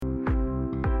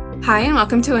Hi, and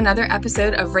welcome to another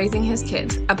episode of Raising His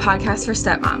Kids, a podcast for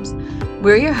stepmoms.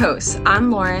 We're your hosts.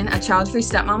 I'm Lauren, a child-free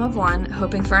stepmom of one,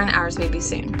 hoping for an ours baby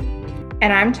soon.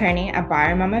 And I'm Tony, a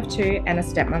bio mum of two and a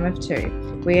stepmom of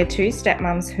two. We are two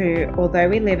stepmoms who, although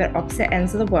we live at opposite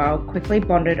ends of the world, quickly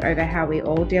bonded over how we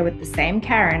all deal with the same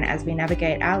Karen as we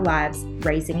navigate our lives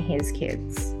raising his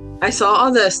kids. I saw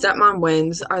all the stepmom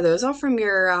wins. Are those all from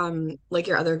your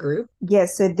your other group? Yeah,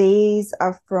 so these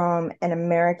are from an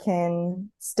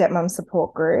American stepmom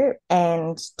support group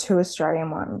and two Australian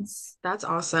ones. That's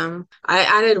awesome. I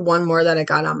added one more that I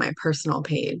got on my personal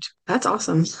page. That's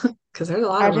awesome because there's a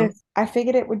lot of them. I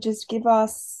figured it would just give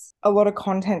us a lot of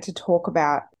content to talk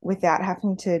about without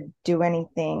having to do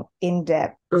anything in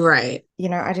depth. Right. You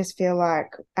know, I just feel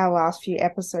like our last few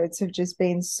episodes have just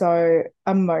been so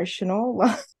emotional.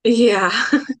 Yeah.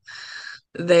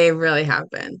 They really have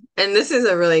been. And this is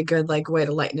a really good way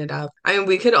to lighten it up. I mean,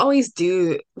 we could always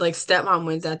do stepmom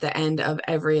wins at the end of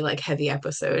every heavy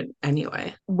episode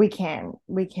anyway. We can.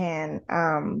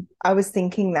 I was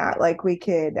thinking that we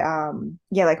could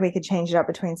we could change it up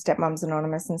between Stepmoms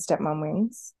Anonymous and Stepmom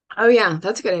Wins. Oh yeah,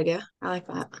 that's a good idea. I like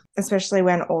that. Especially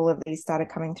when all of these started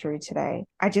coming through today.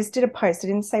 I just did a post. I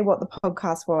didn't say what the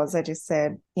podcast was. I just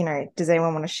said, does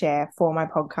anyone want to share for my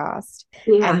podcast?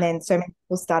 Yeah. And then so many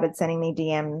people started sending me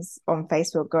DMs on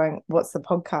Facebook going, what's the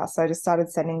podcast? So I just started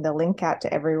sending the link out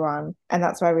to everyone. And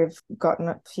that's why we've gotten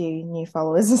a few new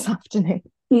followers this afternoon.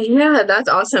 Yeah, that's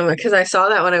awesome because I saw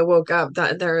that when I woke up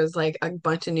that there was a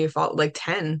bunch of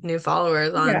 10 new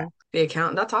followers on the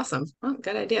account. That's awesome. Oh,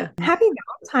 good idea. Happy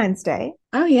Valentine's Day.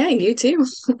 Oh yeah, you too.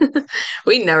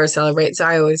 We never celebrate, so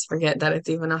I always forget that it's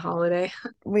even a holiday.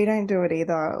 We don't do it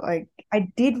either.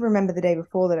 I did remember the day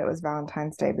before that it was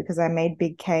Valentine's Day because I made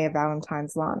Big K a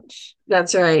Valentine's lunch.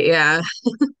 That's right, yeah.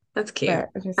 That's cute.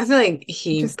 I feel like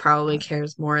he probably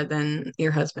cares more than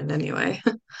your husband anyway.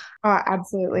 Oh,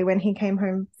 absolutely. When he came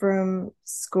home from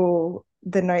school,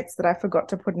 the notes that I forgot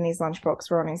to put in his lunchbox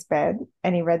were on his bed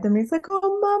and he read them. He's like,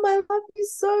 oh, Mum, I love you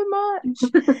so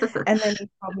much. And then he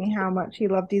told me how much he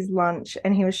loved his lunch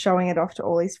and he was showing it off to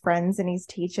all his friends and his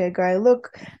teacher go,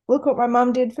 look what my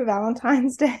mum did for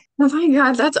Valentine's Day. Oh my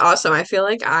God, that's awesome. I feel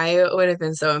like I would have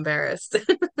been so embarrassed.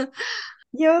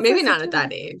 Yeah, maybe not at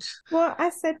that age. Well, I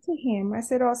said to him,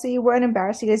 oh, so you weren't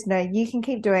embarrassed? He goes, no, you can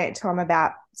keep doing it till I'm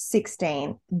about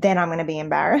 16. Then I'm going to be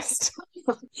embarrassed.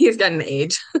 He's got an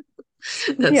age.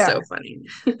 That's so funny.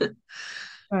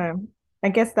 I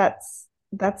guess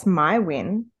that's my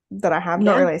win that I have.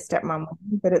 Not really a stepmom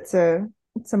win, but it's a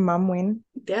mum win.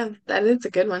 Yeah, that is a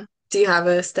good one. Do you have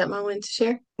a stepmom win to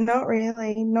share? Not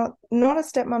really. Not a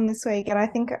stepmom this week. And I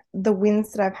think the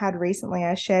wins that I've had recently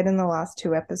I shared in the last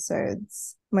two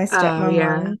episodes. My stepmom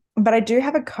one. But I do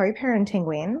have a co-parenting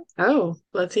win. Oh,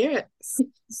 let's hear it.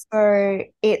 So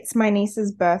it's my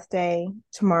niece's birthday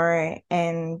tomorrow,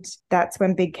 and that's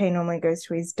when Big K normally goes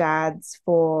to his dad's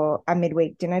for a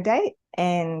midweek dinner date.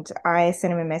 And I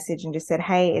sent him a message and just said,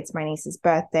 hey, it's my niece's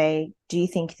birthday. Do you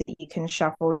think that you can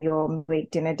shuffle your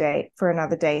midweek dinner date for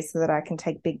another day so that I can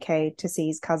take Big K to see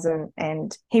his cousin?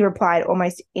 And he replied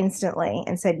almost instantly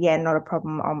and said, yeah, not a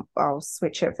problem. I'll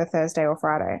switch it for Thursday or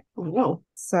Friday. Oh, no.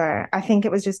 So I think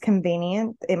it was just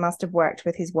convenient. It must have worked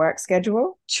with his work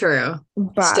schedule. True.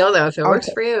 But still, though, if it works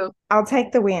for you. I'll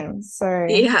take the win. So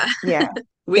yeah.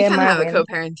 We kind of have a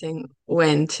co-parenting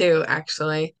win too,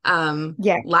 actually.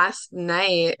 Last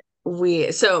night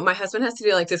so my husband has to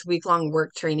do this week-long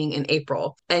work training in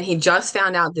April, and he just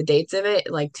found out the dates of it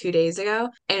 2 days ago,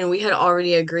 and we had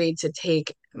already agreed to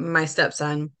take my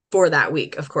stepson for that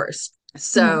week, of course.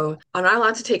 So I'm not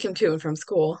allowed to take him to and from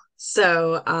school.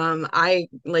 So I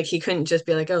he couldn't just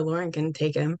be like, oh, Lauren can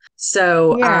take him.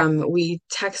 So we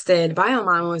texted bio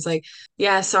mom and was like,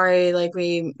 yeah, sorry,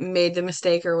 we made the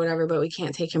mistake or whatever, but we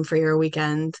can't take him for your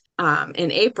weekend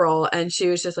in April. And she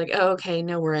was just like, oh, okay,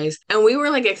 no worries. And we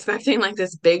were expecting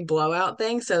this big blowout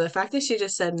thing. So the fact that she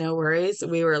just said no worries,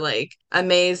 we were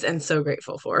amazed and so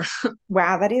grateful for.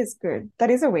 Wow, that is good.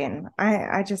 That is a win.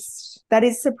 That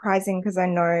is surprising because I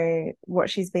know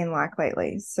what she's been like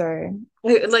lately. So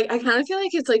I kind of feel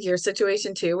like it's your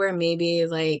situation too, where maybe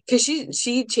because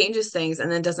she changes things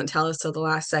and then doesn't tell us till the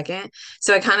last second.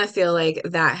 So I kind of feel like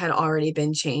that had already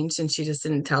been changed and she just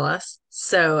didn't tell us.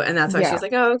 So, and that's why she's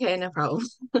like, oh, okay, no problem.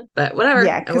 But whatever,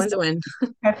 a win's a win.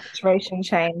 Her situation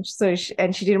changed. So she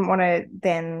didn't want to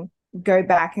then go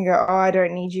back and go, oh, I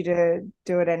don't need you to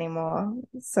do it anymore.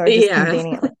 So just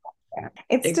conveniently.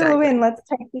 It's still a win. Let's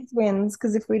take these wins,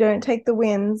 because if we don't take the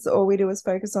wins, all we do is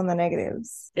focus on the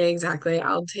negatives. Exactly.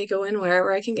 I'll take a win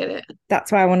wherever I can get it.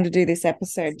 That's why I wanted to do this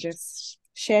episode. Just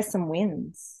share some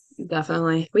wins.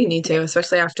 Definitely. We need to,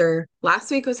 especially after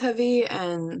last week was heavy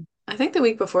and I think the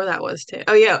week before that was too.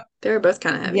 Oh yeah, they were both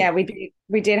kind of heavy. Yeah,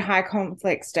 we did high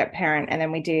conflict step parent, and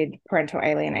then we did parental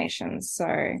alienation.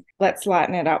 So let's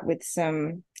lighten it up with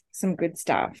some good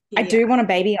stuff. I do want a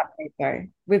baby update though.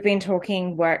 We've been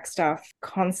talking work stuff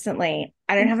constantly.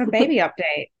 I don't have a baby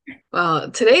update.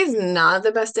 Well, today's not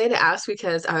the best day to ask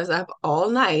because I was up all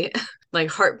night, like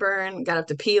heartburn, got up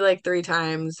to pee like 3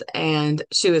 times, and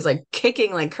she was like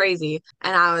kicking like crazy.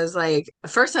 And I was like,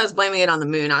 at first I was blaming it on the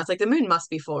moon. I was like, the moon must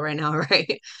be full right now,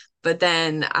 right? But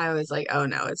then I was like, oh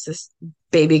no, it's this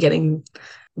baby getting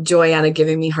joy out of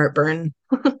giving me heartburn.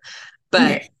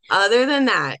 But other than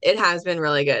that, it has been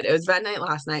really good. It was vet night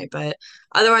last night, but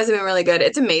otherwise it's been really good.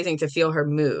 It's amazing to feel her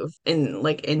move in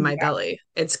my belly.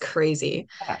 It's crazy.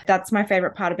 That's my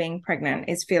favorite part of being pregnant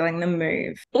is feeling the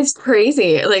move. It's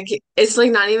crazy. Like it's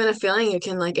like not even a feeling you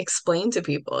can like explain to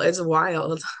people. It's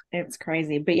wild. It's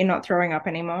crazy, but you're not throwing up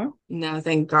anymore? No,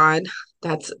 thank God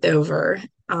that's over.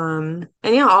 And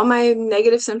yeah, all my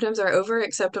negative symptoms are over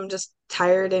except I'm just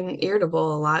tired and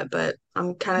irritable a lot, but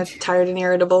I'm kind of tired and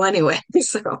irritable anyway.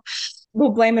 So we'll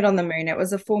blame it on the moon. It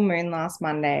was a full moon last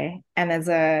Monday, and there's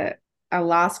a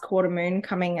last quarter moon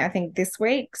coming, I think, this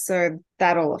week. So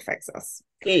that all affects us.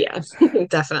 Yeah,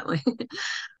 definitely.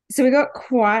 So we got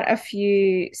quite a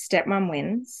few stepmom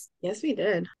wins. Yes, we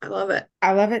did. I love it.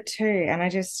 I love it too. And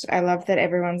I love that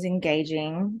everyone's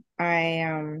engaging.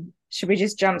 Should we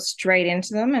just jump straight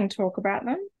into them and talk about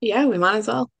them? Yeah, we might as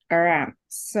well. All right.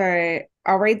 So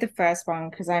I'll read the first one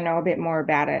because I know a bit more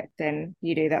about it than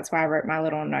you do. That's why I wrote my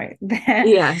little note there.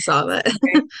 Yeah, I saw that.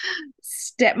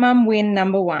 Stepmom win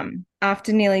number 1.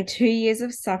 After nearly 2 years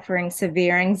of suffering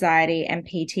severe anxiety and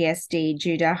PTSD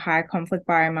due to high conflict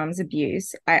biomom's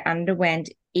abuse, I underwent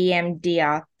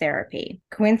EMDR therapy.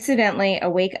 Coincidentally, a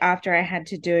week after I had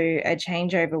to do a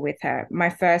changeover with her, my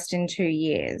first in 2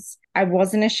 years. I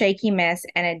wasn't a shaky mess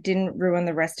and it didn't ruin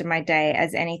the rest of my day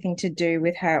as anything to do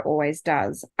with her always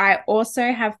does. I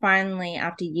also have finally,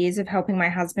 after years of helping my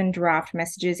husband draft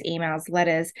messages, emails,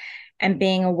 letters, and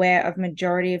being aware of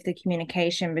majority of the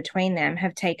communication between them,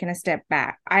 have taken a step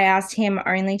back. I asked him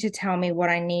only to tell me what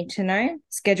I need to know,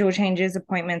 schedule changes,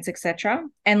 appointments, etc.,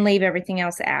 and leave everything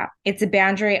else out. It's a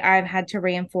boundary I've had to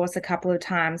reinforce a couple of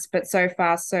times, but so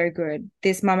far so good.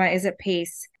 This mama is at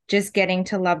peace, just getting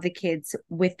to love the kids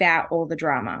without all the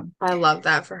drama. I love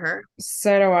that for her.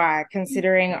 So do I,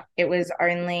 considering it was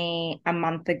only a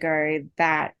month ago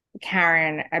that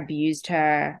Karen abused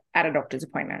her at a doctor's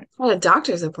appointment. At a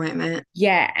doctor's appointment?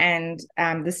 Yeah, and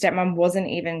the stepmom wasn't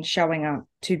even showing up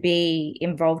to be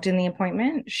involved in the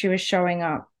appointment. She was showing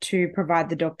up to provide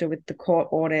the doctor with the court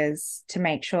orders to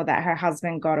make sure that her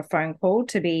husband got a phone call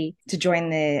to join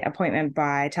the appointment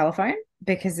by telephone,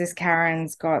 because this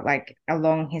Karen's got like a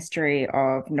long history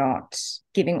of not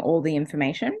giving all the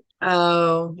information.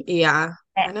 Oh, yeah.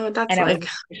 I know what that's like.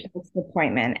 It was the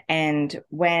appointment. And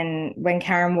when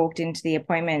Karen walked into the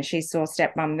appointment, she saw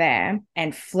stepmom there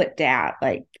and flipped out.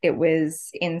 Like, it was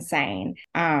insane.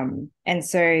 And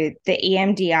so the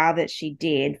EMDR that she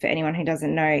did, for anyone who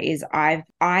doesn't know, is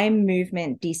eye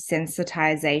movement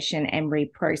desensitization and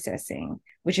reprocessing,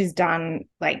 which is done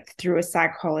like through a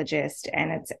psychologist,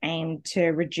 and it's aimed to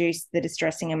reduce the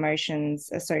distressing emotions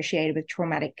associated with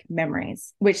traumatic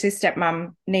memories, which this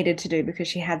stepmom needed to do because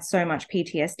she had so much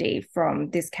PTSD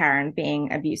from this Karen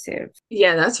being abusive.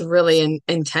 Yeah, that's really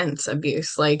intense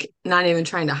abuse, like not even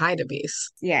trying to hide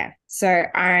abuse. Yeah. So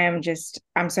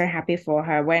I'm so happy for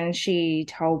her. When she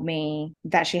told me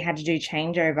that she had to do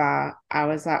changeover, I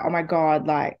was like, oh my God,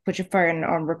 like put your phone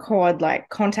on record, like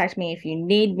contact me if you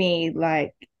need me.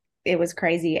 Like, it was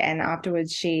crazy. And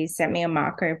afterwards she sent me a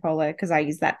Marco Polo because I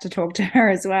used that to talk to her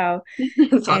as well.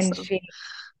 That's and awesome.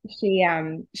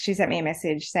 She sent me a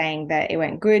message saying that it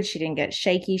went good. She didn't get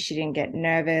shaky. She didn't get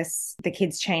nervous. The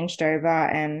kids changed over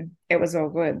and it was all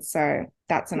good. So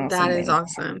that's an awesome That is thing.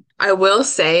 awesome. I will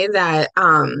say that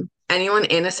anyone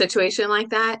in a situation like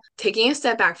that, taking a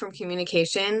step back from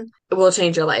communication will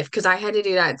change your life. Because I had to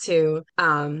do that too.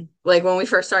 Like when we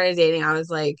first started dating, I was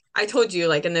like, I told you,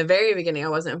 like in the very beginning, I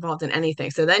wasn't involved in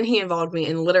anything. So then he involved me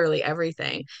in literally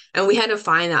everything. And we had to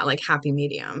find that like happy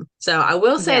medium. So I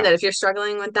will say that if you're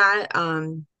struggling with that,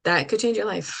 that could change your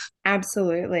life.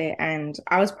 Absolutely. And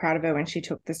I was proud of her when she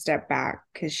took the step back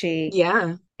because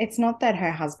it's not that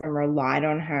her husband relied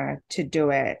on her to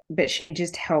do it, but she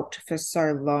just helped for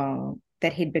so long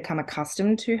that he'd become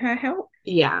accustomed to her help.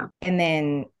 Yeah. And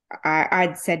then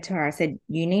I'd said to her, I said,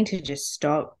 you need to just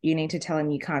stop. You need to tell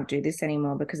him you can't do this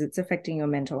anymore because it's affecting your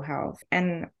mental health.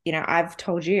 And, I've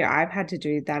told you, I've had to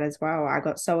do that as well. I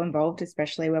got so involved,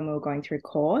 especially when we were going through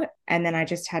court. And then I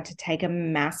just had to take a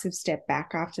massive step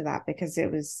back after that because it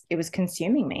was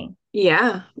consuming me.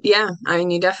 Yeah. Yeah. I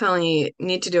mean, you definitely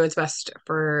need to do what's best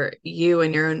for you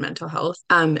and your own mental health.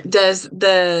 Does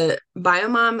the bio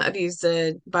mom abuse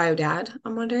the bio dad?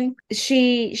 I'm wondering.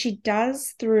 She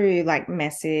does through like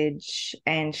message,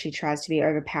 and she tries to be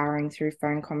overpowering through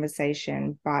phone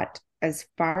conversation, but as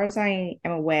far as I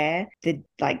am aware, the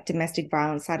like domestic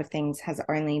violence side of things has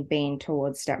only been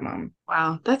towards stepmom.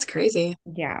 Wow, that's crazy.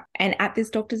 Yeah. And at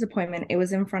this doctor's appointment, it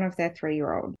was in front of their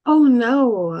 3-year-old. Oh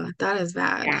no, that is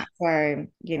bad. Yeah. So,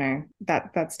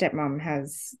 that stepmom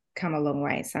has come a long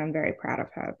way. So I'm very proud of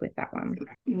her with that one.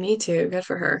 Me too. Good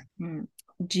for her.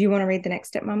 Do you want to read the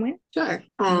next stepmom win? Sure.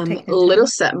 Little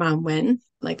stepmom win.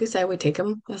 Like we said, we take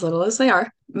them as little as they are.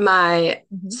 My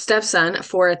stepson,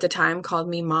 4 at the time, called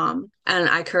me mom, and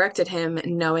I corrected him,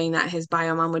 knowing that his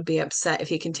bio mom would be upset if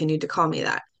he continued to call me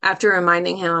that. After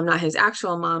reminding him I'm not his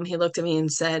actual mom, he looked at me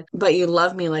and said, "But you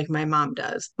love me like my mom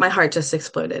does." My heart just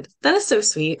exploded. That is so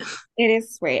sweet. It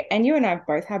is sweet. And you and I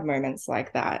both had moments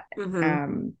like that,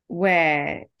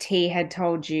 where T had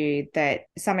told you that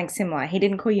something similar. He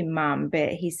didn't call you mum, but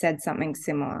he said something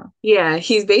similar. Yeah,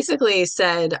 he's basically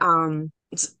said,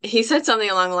 he said something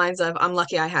along the lines of, "I'm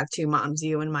lucky I have 2 moms,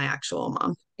 you and my actual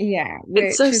mom." Yeah,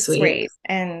 It's so which is sweet.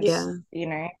 And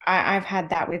yeah, I've had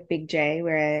that with Big J,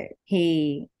 where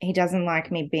he doesn't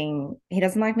like me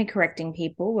correcting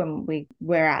people when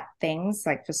we're at things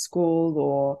like for school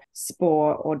or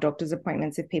sport or doctor's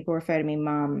appointments. If people refer to me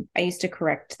mum, I used to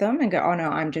correct them and go, "Oh no,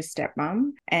 I'm just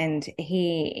stepmom." And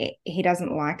he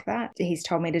doesn't like that. He's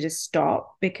told me to just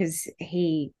stop because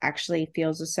he actually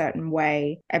feels a certain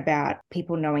way about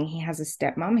people knowing he has a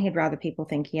stepmom. He'd rather people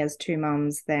think he has 2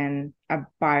 mums than a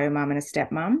bio mum and a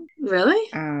stepmom. Really?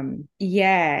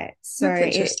 Yeah. So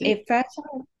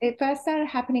it first started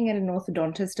happening at an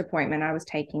orthodontist appointment. I was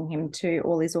taking him to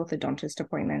all his orthodontist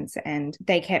appointments, and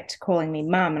they kept calling me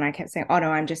mum, and I kept saying, "Oh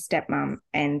no, I'm just stepmom."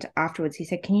 And afterwards he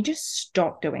said, "Can you just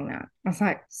stop doing that?" I was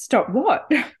like, "Stop what?"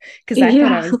 Because I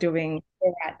thought I was doing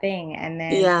the right thing. And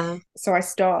then so I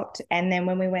stopped. And then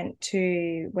when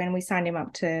we signed him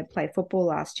up to play football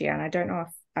last year, and I don't know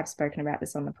if I've spoken about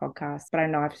this on the podcast, but I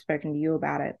know I've spoken to you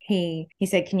about it. He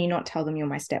said, "Can you not tell them you're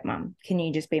my stepmom? Can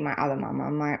you just be my other mum?"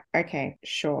 I'm like, "Okay,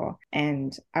 sure."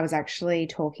 And I was actually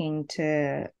talking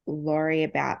to Laurie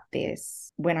about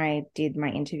this when I did my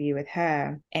interview with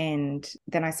her. And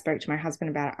then I spoke to my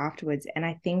husband about it afterwards. And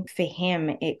I think for him,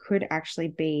 it could actually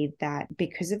be that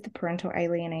because of the parental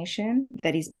alienation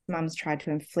that his mum's tried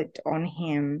to inflict on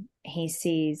him, he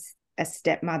sees a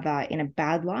stepmother in a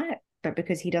bad light. But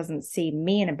because he doesn't see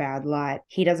me in a bad light,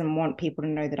 he doesn't want people to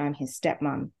know that I'm his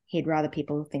stepmom. He'd rather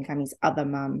people think I'm his other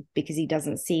mum because he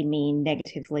doesn't see me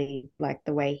negatively like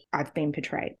the way I've been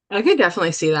portrayed. I could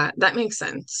definitely see that. That makes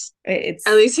sense. It's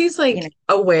at least he's like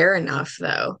aware enough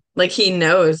though. Like he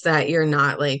knows that you're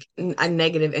not like a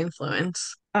negative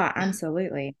influence. Oh,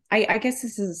 absolutely. I guess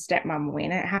this is a stepmom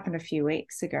win. It happened a few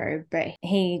weeks ago, but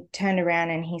he turned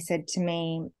around and he said to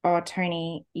me, "Oh,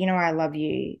 Toni, I love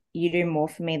you. You do more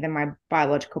for me than my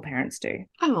biological parents do."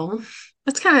 Oh,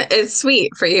 it's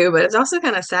sweet for you, but it's also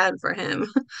kind of sad for him.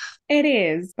 It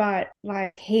is, but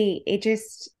like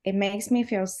it makes me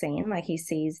feel seen. Like he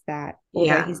sees that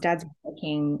although his dad's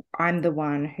working, I'm the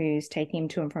one who's taking him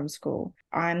to and from school.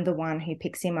 I'm the one who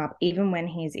picks him up. Even when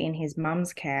he's in his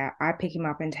mum's care, I pick him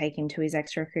up and take him to his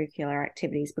extracurricular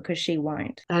activities because she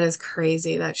won't. That is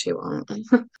crazy that she won't.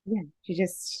 Yeah, she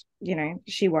just,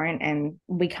 she won't, and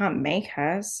we can't make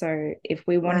her. So if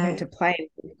we want him to play,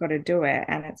 we've got to do it.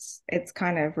 And it's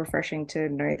kind of refreshing to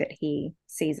know that he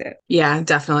sees it. Yeah,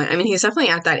 definitely. I mean, he's definitely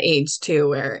at that age too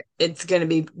where it's going to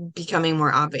be becoming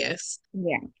more obvious.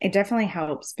 Yeah, it definitely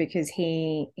helps because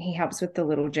he helps with the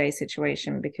little J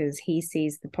situation because he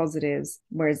sees the positives,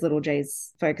 whereas little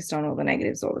J's focused on all the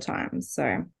negatives all the time.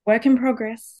 So work in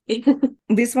progress.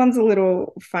 This one's a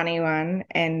little funny one,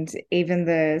 and even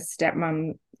the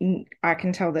stepmom, I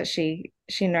can tell that she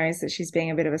knows that she's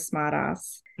being a bit of a smart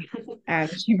ass.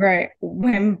 She wrote,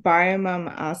 "When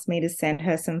biomum asked me to send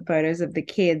her some photos of the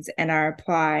kids, and I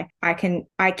reply, I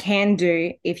can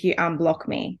do if you unblock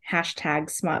me.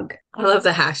 #smug." I love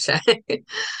the hashtag.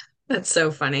 That's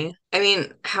so funny. I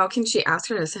mean, how can she ask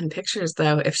her to send pictures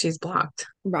though if she's blocked?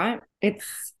 Right.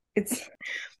 It's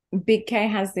Big K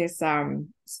has this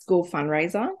school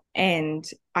fundraiser, and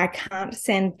I can't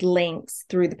send links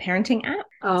through the parenting app.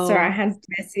 So I Oh, had to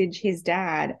message his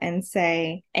dad and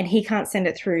say, and he can't send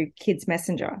it through Kids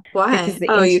Messenger because why? the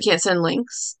Oh, you can't send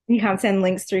links? you can't send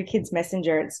links through Kids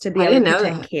Messenger. It's to be I able to didn't know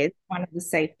protect that. kids, one of the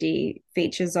safety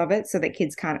features of it, so that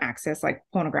kids can't access like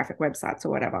pornographic websites or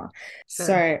whatever. Sure.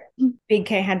 So Big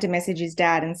K had to message his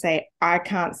dad and say, I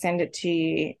can't send it to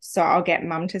you, so I'll get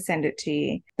mum to send it to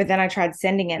you. But then I tried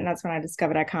sending it, and that's when I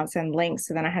discovered I can't send links.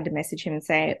 So then I had to message him and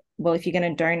say, well, if you're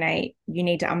going to donate, you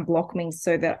need to unblock me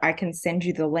so that I can send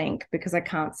you the link because I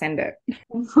can't send it.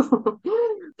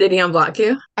 Did he unblock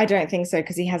you? I don't think so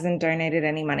because he hasn't donated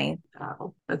any money.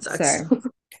 Oh, that sucks. So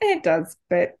it does,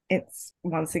 but it's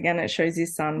once again it shows your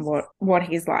son what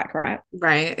he's like, right?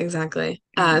 Right, exactly.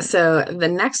 Mm. So the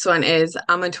next one is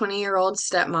I'm a 20-year-old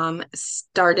stepmom,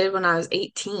 started when I was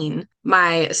 18.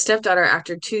 My stepdaughter,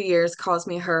 after 2 years, calls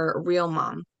me her real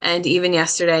mom. And even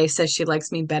yesterday says she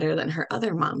likes me better than her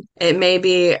other mom. It may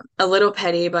be a little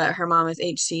petty, but her mom is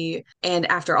HC. And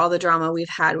after all the drama we've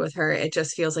had with her, it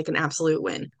just feels like an absolute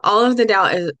win. All of the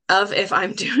doubt is of if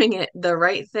I'm doing it the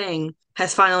right thing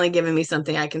has finally given me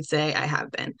something I can say I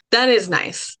have been. That is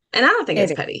nice. And I don't think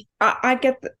it's It is. petty. I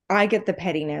get the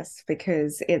pettiness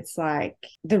because it's like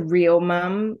the real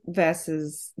mum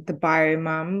versus the bio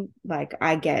mum. Like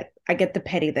I get the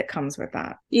petty that comes with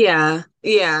that. Yeah,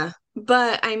 yeah.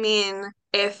 But I mean,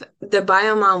 if the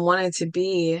bio mom wanted to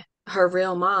be her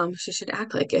real mom, she should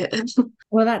act like it.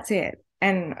 Well, that's it.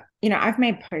 And I've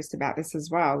made posts about this as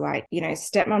well. Like,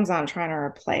 stepmoms aren't trying to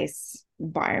replace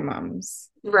bio mums.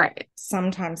 Right,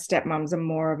 Sometimes stepmoms are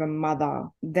more of a mother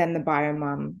than the bio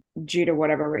mum due to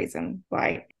whatever reason.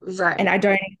 Like, and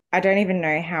right. I don't even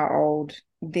know how old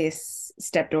this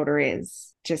stepdaughter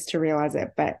is just to realize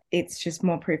it, but it's just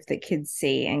more proof that kids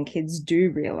see and kids do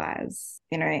realize.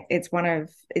 It's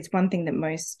one thing that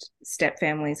most step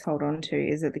families hold on to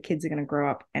is that the kids are going to grow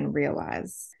up and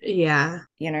realize. Yeah,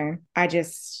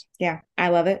 I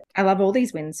love it. I love all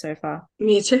these wins so far.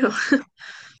 me too.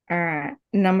 All right.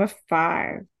 Number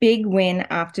 5, big win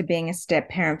after being a step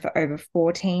parent for over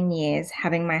 14 years,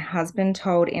 having my husband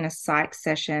told in a psych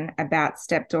session about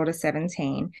stepdaughter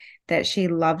 17 that she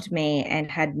loved me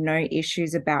and had no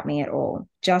issues about me at all,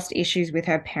 just issues with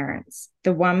her parents.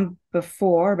 The one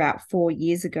before, about 4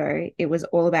 years ago, it was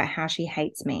all about how she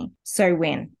hates me. So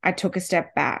when I took a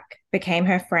step back, became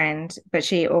her friend, but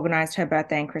she organized her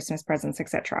birthday and Christmas presents,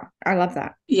 etc. I love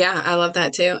that. Yeah, I love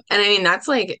that too. And I mean, that's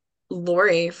like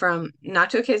Lori from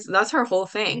Nacho Kids. That's her whole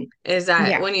thing is that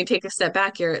Yeah. when you take a step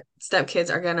back, your stepkids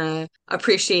are gonna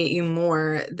appreciate you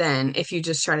more than if you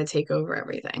just try to take over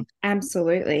everything.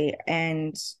 Absolutely.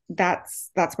 And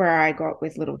that's where I got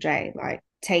with little J. Like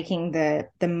taking the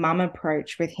mum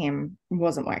approach with him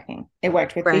wasn't working. It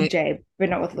worked with Big Right. J, but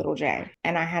not with little J.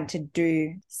 And I had to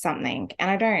do something.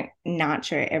 And I don't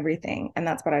nurture everything. And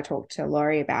that's what I talked to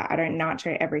Laurie about. I don't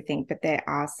nurture everything, but there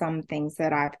are some things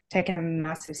that I've taken a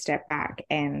massive step back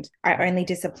and I only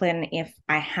discipline if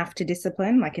I have to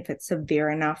discipline, like if it's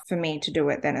severe enough for me to do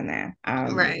it then and there.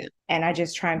 Right. And I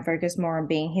just try and focus more on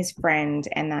being his friend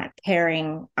and that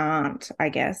caring aunt, I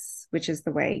guess, which is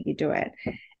the way you do it.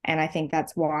 And I think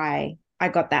that's why I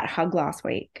got that hug last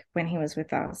week when he was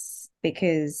with us,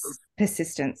 because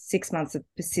persistence, 6 months of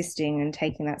persisting and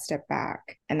taking that step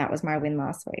back. And that was my win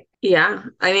last week. Yeah,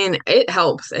 I mean, it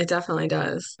helps. It definitely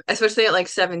does. Especially at like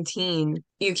 17,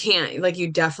 you can't, like,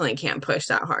 you definitely can't push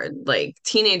that hard. Like,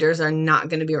 teenagers are not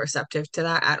going to be receptive to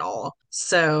that at all.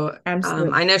 So,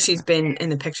 Absolutely. I know she's been in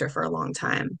the picture for a long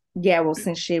time. Yeah, well,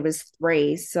 since she was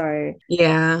 3. So,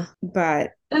 Yeah.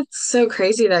 but That's so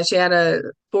crazy that she had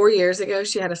 4 years ago,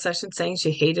 she had a session saying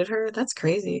she hated her. That's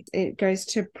crazy. it goes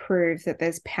to prove that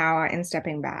there's power in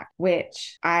stepping back,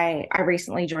 which I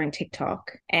recently joined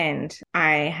TikTok and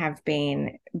I have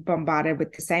been bombarded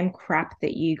with the same crap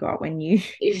that you got when you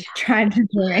Yeah. tried to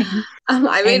join.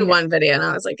 I made And one video and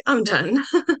I was like, I'm done.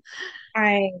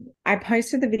 I I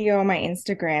posted the video on my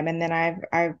Instagram and then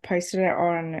I've posted it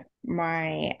on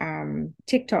my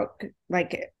TikTok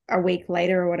like a week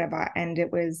later or whatever, and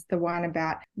it was the one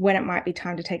about when it might be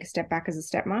time to take a step back as a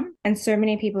stepmom. And so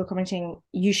many people are commenting,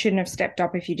 you shouldn't have stepped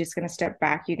up if you're just going to step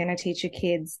back. You're going to teach your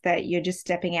kids that you're just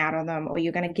stepping out on them or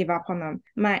you're going to give up on them.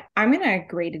 I'm going to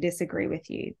agree to disagree with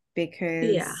you Yeah.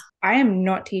 because I am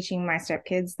not teaching my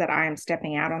stepkids that I am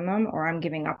stepping out on them or I'm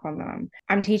giving up on them.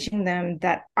 I'm teaching them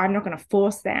that I'm not going to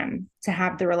force them to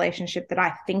have the relationship that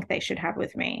I think they should have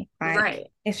with me. Like, right.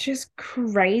 It's just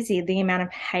crazy the amount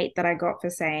of hate that I got for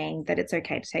saying that it's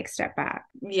okay to take a step back.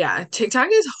 Yeah, TikTok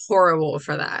is horrible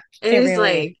for that. It is really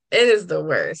like it is the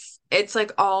worst. It's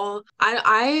like all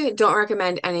I don't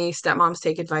recommend any stepmoms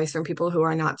take advice from people who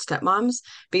are not stepmoms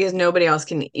because nobody else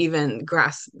can even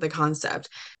grasp the concept.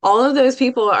 All of those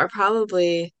people are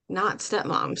probably not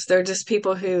stepmoms. They're just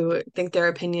people who think their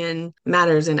opinion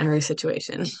matters in every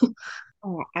situation.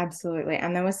 Oh, absolutely.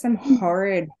 And there was some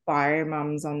horrid bio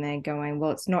mums on there going, well,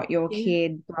 it's not your Yeah.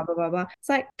 kid, blah, blah, blah, blah. It's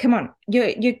like, come on,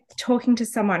 you're talking to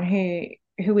someone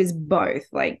who is both.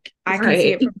 Like, I can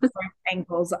see Right. it from both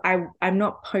angles. I'm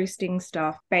not posting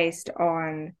stuff based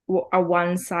on a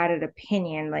one-sided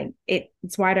opinion. Like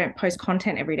it's why I don't post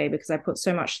content every day, because I put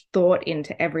so much thought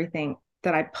into everything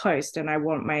that I post, and I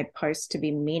want my posts to be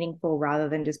meaningful rather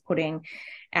than just putting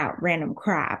out random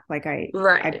crap. Like I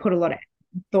Right. put a lot of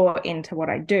thought into what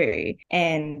I do,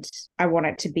 and I want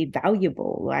it to be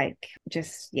valuable. Like,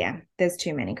 just, yeah, there's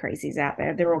too many crazies out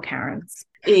there. They're all Karens.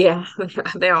 Yeah,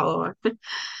 they all are.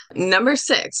 Number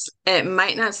 6, it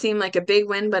might not seem like a big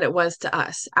win, but it was to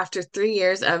us. After 3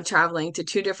 years of traveling to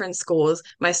 2 different schools,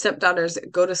 my stepdaughters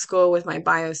go to school with my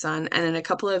bio son, and in a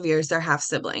couple of years, they're half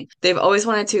sibling. They've always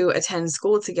wanted to attend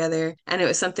school together, and it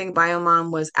was something bio mom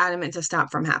was adamant to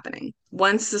stop from happening.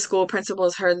 Once the school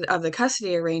principals heard of the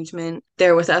custody arrangement,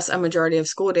 they're with us a majority of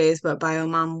school days, but bio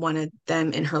mom wanted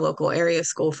them in her local area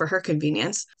school for her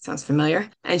convenience. Sounds familiar.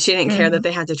 And she didn't care that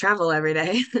they had to travel every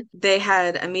day. They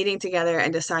had a meeting together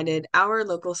and decided our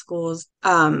local schools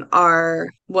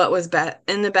are what was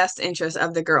in the best interest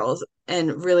of the girls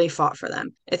and really fought for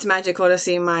them. It's magical to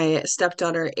see my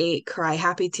stepdaughter 8 cry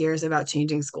happy tears about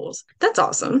changing schools. That's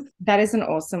awesome. That is an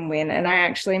awesome win. And I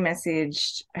actually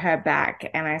messaged her back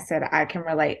and I said, I can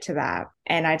relate to that.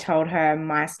 And I told her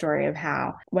my story of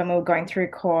how when we were going through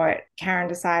court, Karen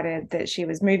decided that she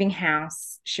was moving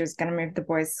house. She was going to move the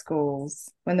boys'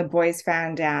 schools. When the boys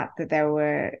found out that they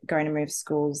were going to move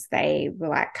schools, they were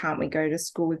like, can't we go to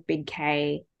school with Big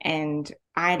K? And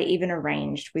I'd even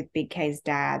arranged with Big K's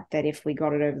dad that if we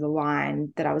got it over the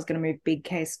line, that I was going to move Big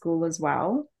K's school as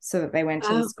well, so that they went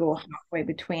to the school halfway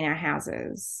between our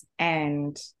houses.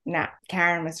 And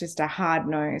Karen was just a hard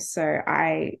no. So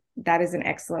that is an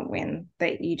excellent win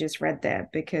that you just read there,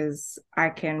 because I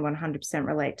can 100%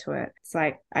 relate to it. It's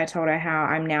like I told her how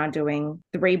I'm now doing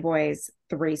 3 boys,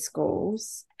 3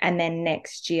 schools. And then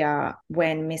next year,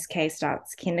 when Miss K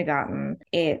starts kindergarten,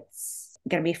 it's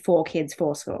going to be 4 kids,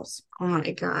 4 schools. Oh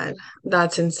my God.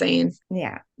 That's insane.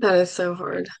 Yeah. That is so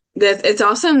hard. It's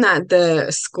awesome that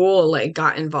the school like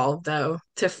got involved though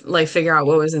to like figure out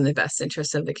what was in the best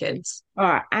interest of the kids.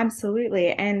 Oh, absolutely.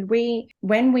 And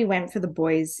when we went for the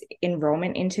boys'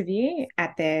 enrollment interview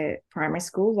at their primary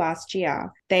school last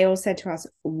year, they all said to us,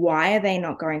 why are they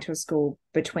not going to a school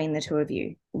between the 2 of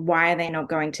you? Why are they not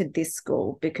going to this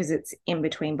school? Because it's in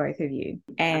between both of you.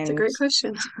 And that's a great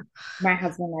question. My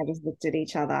husband and I just looked at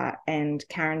each other, and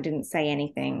Karen didn't say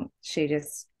anything. She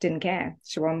just didn't care.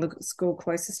 She wanted the school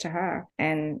closest to her.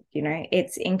 And,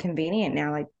 it's inconvenient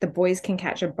now. Like, the boys can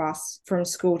catch a bus from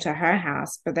school to her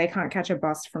house, but they can't catch a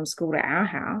bus from school to our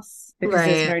house because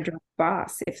there's no direct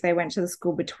bus. If they went to the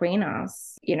school between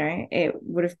us, it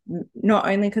would have, not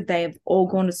only could they have all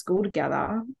gone to school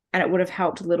together, and it would have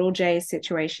helped little Jay's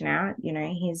situation out.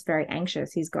 He's very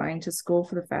anxious. He's going to school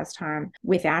for the first time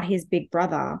without his big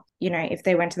brother. If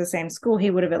they went to the same school,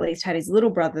 he would have at least had his little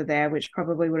brother there, which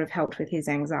probably would have helped with his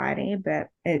anxiety. But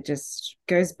it just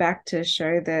goes back to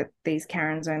show that these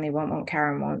Karens only want what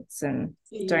Karen wants and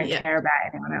don't care about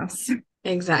anyone else.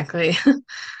 Exactly.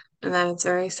 And that's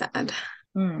very sad.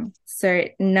 So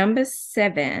number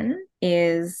 7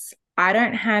 is, I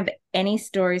don't have any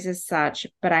stories as such,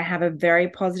 but I have a very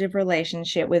positive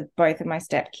relationship with both of my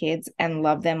stepkids and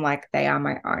love them like they are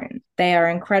my own. They are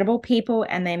incredible people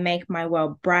and they make my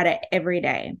world brighter every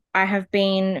day. I have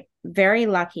been very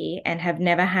lucky and have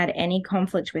never had any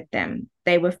conflict with them.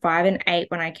 They were 5 and 8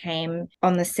 when I came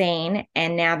on the scene,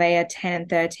 and now they are 10 and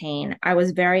 13. I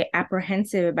was very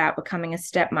apprehensive about becoming a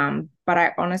stepmom, but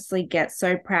I honestly get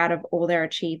so proud of all their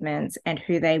achievements and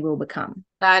who they will become.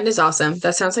 That is awesome.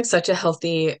 That sounds like such a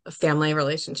healthy family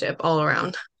relationship all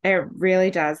around. It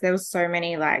really does. There was so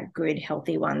many like good,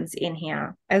 healthy ones in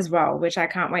here as well, which I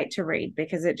can't wait to read,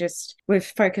 because we've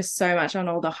focused so much on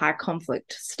all the high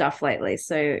conflict stuff lately.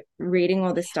 So reading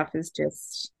all this stuff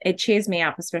it cheers me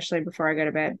up, especially before I go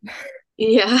to bed.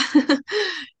 Yeah.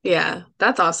 Yeah,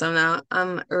 that's awesome though.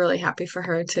 I'm really happy for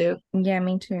her too. Yeah,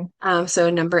 me too. So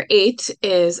number 8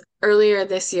 is earlier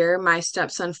this year, my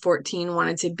stepson 14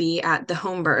 wanted to be at the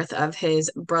home birth of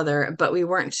his brother, but we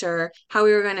weren't sure how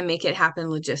we were going to make it happen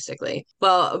logistically.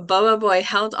 Well, Bubba Boy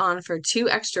held on for 2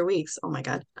 extra weeks, oh my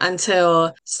God,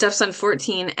 until stepson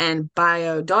 14 and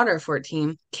bio daughter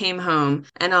 14 came home.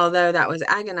 And although that was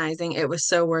agonizing, it was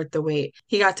so worth the wait.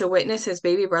 He got to witness his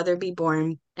baby brother be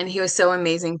born, and he was so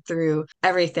amazing through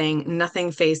everything.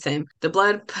 Nothing fazed him. The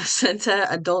blood,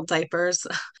 placenta, adult diapers.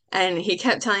 And he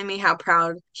kept telling me how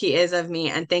proud he is of me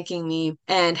and thanking me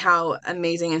and how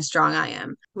amazing and strong I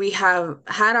am. We have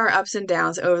had our ups and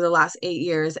downs over the last 8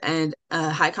 years, and a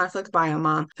high conflict bio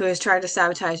mom who has tried to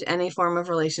sabotage any form of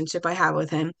relationship I have with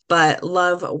him, but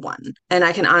love won. And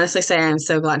I can honestly say I'm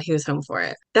so glad he was home for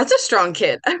it. That's a strong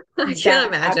kid. I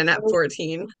can't imagine at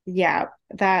 14. Yeah,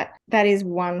 that is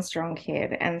one strong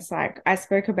kid. And it's like, I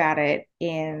spoke about it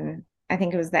in, I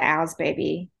think it was the Ours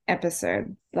Baby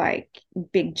episode. Like,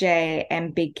 Big J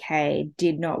and Big K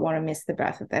did not want to miss the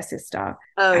birth of their sister.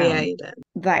 Oh, yeah, you did.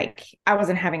 Like, I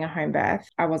wasn't having a home birth.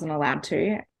 I wasn't allowed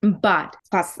to. But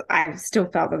plus, I still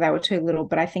felt that they were too little.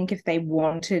 But I think if they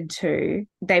wanted to,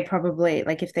 they probably,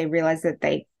 like, if they realized that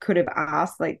they could have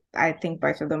asked, like, I think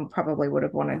both of them probably would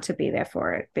have wanted to be there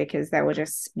for it because they were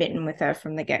just smitten with her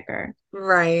from the get-go.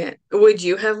 Right. Would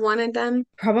you have wanted them?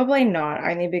 Probably not,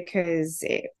 only because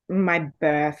my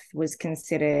birth was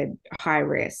considered high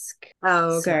risk.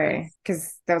 Oh, okay. So,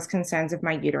 because there was concerns of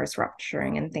my uterus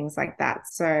rupturing and things like that.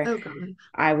 So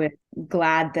I was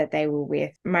glad that they were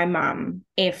with my mum.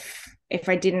 If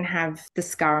I didn't have the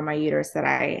scar on my uterus that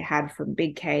I had from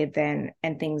Big K, then,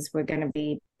 and things were going to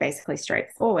be basically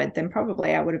straightforward, then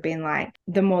probably I would have been like,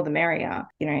 the more the merrier,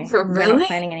 you know. Really? We're not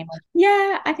planning anymore.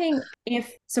 Yeah, I think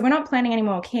we're not planning any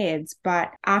more kids,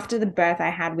 but after the birth I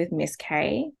had with Miss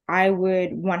K, I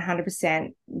would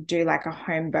 100% do like a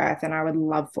home birth, and I would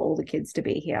love for all the kids to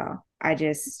be here.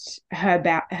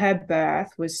 Her birth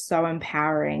was so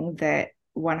empowering that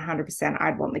 100%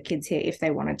 I'd want the kids here if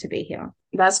they wanted to be here.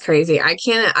 That's crazy. I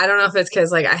don't know if it's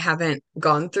because like I haven't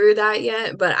gone through that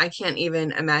yet, but I can't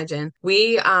even imagine.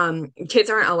 We kids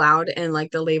aren't allowed in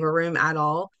like the labor room at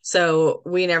all. So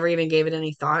we never even gave it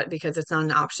any thought because it's not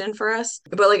an option for us.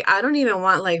 But like I don't even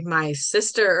want like my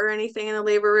sister or anything in the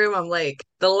labor room. I'm like,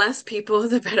 the less people,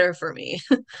 the better for me.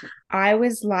 I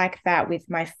was like that with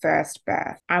my first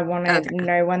birth. I wanted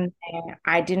no one there.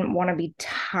 I didn't want to be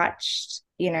touched.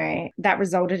 You know, that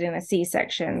resulted in a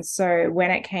C-section. So when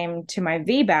it came to my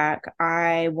VBAC,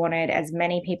 I wanted as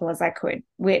many people as I could,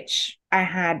 which I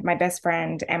had my best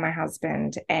friend and my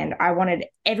husband, and I wanted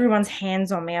everyone's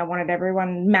hands on me. I wanted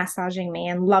everyone massaging me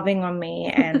and loving on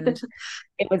me. And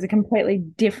it was a completely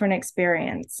different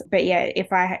experience. But yeah,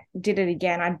 if I did it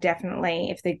again, I'd definitely,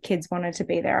 if the kids wanted to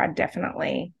be there, I'd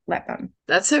definitely let them.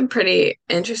 That's a pretty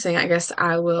interesting. I guess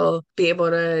I will be able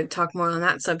to talk more on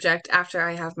that subject after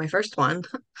I have my first one.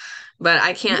 But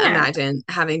I can't imagine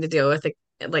having to deal with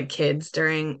like kids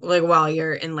during like while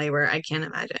you're in labor. I can't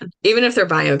imagine. Even if they're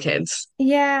bio kids.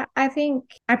 Yeah, I think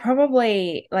I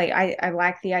probably like I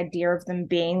like the idea of them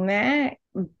being there,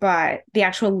 but the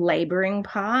actual laboring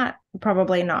part,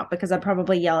 probably not, because I'd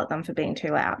probably yell at them for being too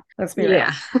loud. Let's be real.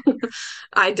 Yeah.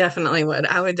 I definitely would.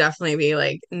 I would definitely be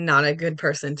like not a good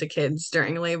person to kids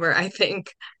during labor, I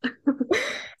think.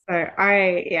 So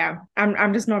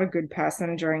I'm just not a good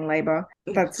person during labor.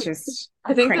 That's just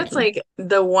I think that's like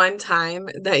the one time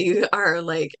that you are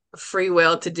like free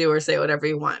will to do or say whatever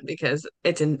you want because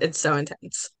it's so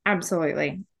intense.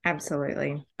 Absolutely.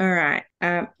 Absolutely. All right.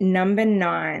 Number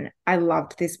 9. I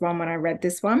loved this one when I read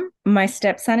this one. My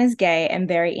stepson is gay and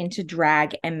very into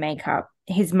drag and makeup.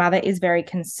 His mother is very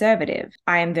conservative.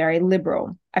 I am very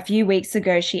liberal. A few weeks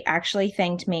ago, she actually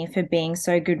thanked me for being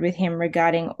so good with him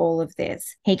regarding all of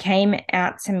this. He came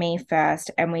out to me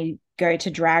first and we go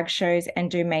to drag shows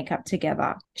and do makeup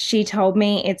together. She told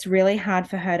me it's really hard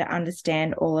for her to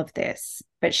understand all of this,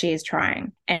 but she is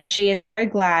trying. And she is so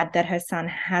glad that her son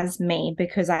has me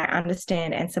because I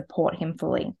understand and support him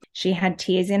fully. She had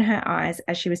tears in her eyes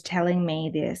as she was telling me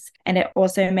this, and it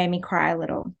also made me cry a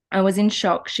little. I was in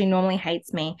shock. She normally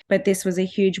hates me, but this was a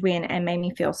huge win and made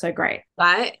me feel so great.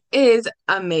 That is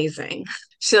amazing.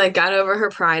 She like got over her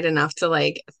pride enough to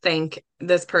like thank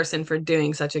this person for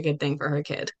doing such a good thing for her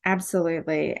kid.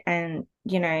 Absolutely. And,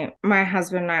 you know, my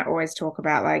husband and I always talk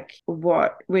about like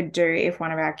what we'd do if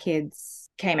one of our kids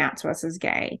came out to us as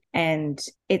gay. And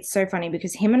it's so funny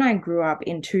because him and I grew up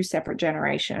in 2 separate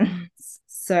generations.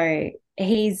 So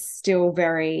he's still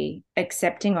very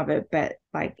accepting of it, but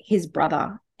like his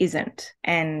brother isn't.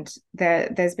 And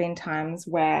there's been times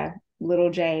where little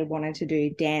Jay wanted to do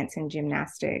dance and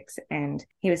gymnastics, and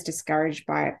he was discouraged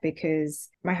by it because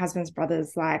my husband's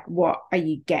brother's like, what, are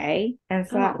you gay? And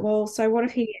it's like, well, so what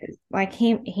if he is? Like,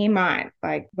 he might,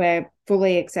 like, we're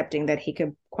fully accepting that he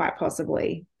could quite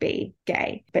possibly be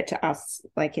gay, but to us,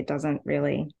 like, it doesn't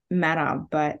really matter.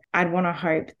 But I'd want to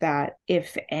hope that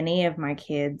if any of my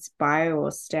kids, bio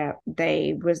or step,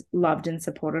 they was loved and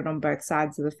supported on both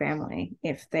sides of the family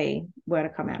if they were to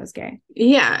come out as gay.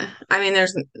 Yeah, I mean,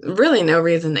 there's really no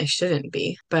reason they shouldn't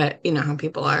be, but you know how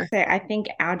people are. So I think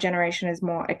our generation is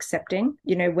more accepting.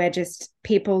 You know, we're just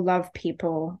people love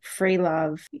people, free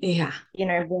love. Yeah. You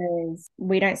know, whereas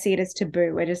we don't see it as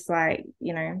taboo. We're just like,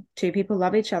 you know, two people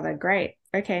love each other. Great.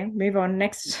 Okay, move on.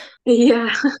 Next.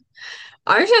 Yeah.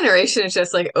 Our generation is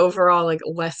just like overall like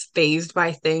less phased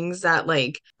by things that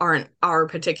like aren't our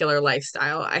particular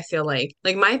lifestyle. I feel like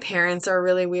my parents are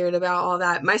really weird about all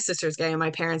that. My sister's gay and my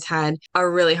parents had a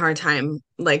really hard time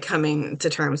like coming to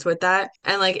terms with that.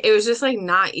 And like it was just like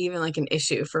not even like an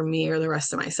issue for me or the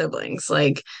rest of my siblings.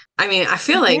 Like I mean, I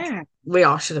feel like we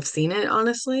all should have seen it,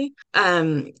 honestly.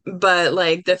 But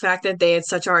like the fact that they had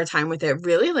such a hard time with it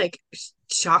really like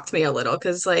shocked me a little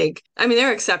because like I mean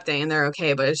they're accepting and they're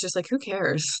okay, but it's just like who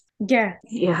cares? Yeah.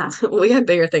 We have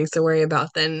bigger things to worry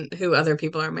about than who other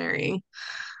people are marrying.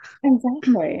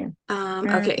 Exactly.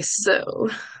 Okay, so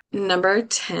number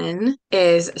 10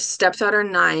 is stepdaughter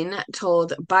 9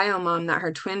 told Biomom that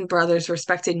her twin brothers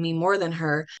respected me more than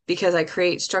her because I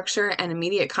create structure and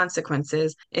immediate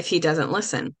consequences if he doesn't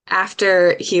listen.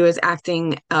 After he was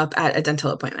acting up at a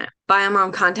dental appointment.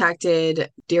 Biomom contacted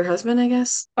Dear Husband, I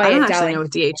guess. Oh, I don't yeah, actually darling. know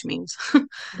what DH means.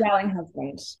 Darling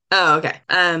husband. Oh, okay.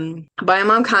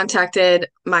 Biomom contacted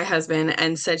my husband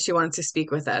and said she wanted to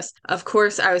speak with us. Of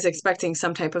course, I was expecting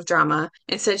some type of drama.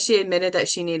 Instead, she admitted that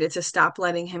she needed to stop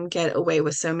letting him get away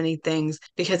with so many things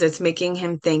because it's making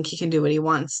him think he can do what he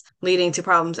wants, leading to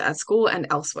problems at school and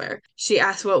elsewhere. She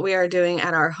asked what we are doing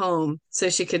at our home so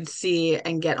she could see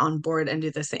and get on board and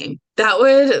do the same. That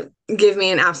would give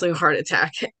me an absolute heart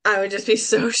attack. I would just be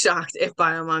so shocked if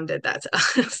Biomom did that to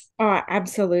us. Oh,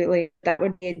 absolutely. That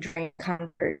would be a dream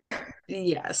come true.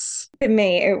 Yes. For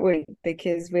me, it would,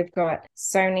 because we've got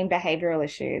so many behavioral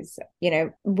issues. You know,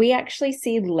 we actually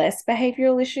see less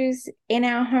behavioral issues in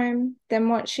our home than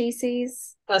what she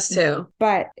sees. Us too.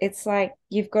 But it's like,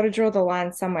 you've got to draw the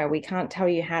line somewhere. We can't tell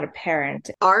you how to parent.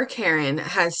 Our Karen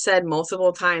has said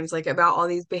multiple times, like about all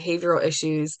these behavioral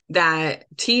issues that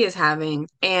T is having,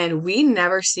 and we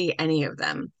never see any of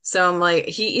them. So I'm like,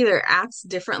 he either acts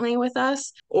differently with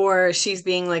us or she's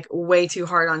being like way too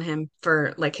hard on him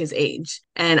for like his age.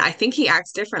 And I think he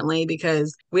acts differently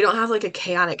because we don't have like a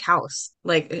chaotic house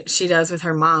like she does with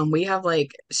her mom. We have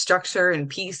like structure and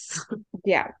peace.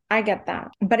 Yeah, I get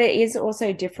that. But it is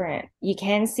also different. You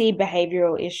can see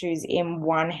behavioral issues in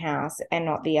one house and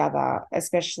not the other,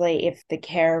 especially if the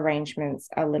care arrangements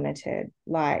are limited.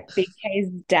 Like Big K's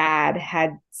dad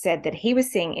had said that he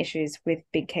was seeing issues with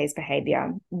Big K's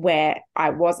behavior where I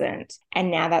wasn't.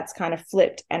 And now that's kind of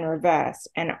flipped and reversed.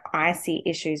 And I see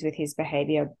issues with his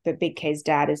behavior, but Big K's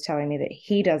dad is telling me that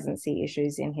he doesn't see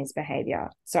issues in his behavior.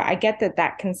 So I get that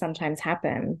that can sometimes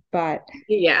happen. But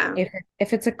yeah,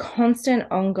 if it's a constant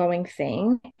ongoing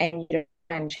thing and you don't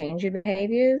try and change your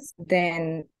behaviors,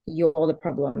 then you're the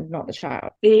problem, not the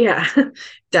child. Yeah,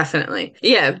 definitely.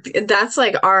 Yeah, that's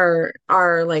like our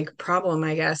like problem,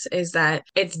 I guess, is that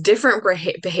it's different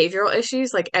behavioral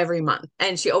issues like every month.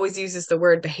 And she always uses the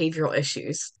word behavioral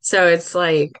issues. So it's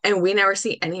like, and we never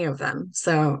see any of them.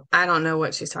 So I don't know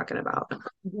what she's talking about.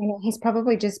 He's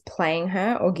probably just playing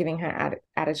her or giving her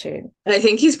attitude. I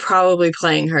think he's probably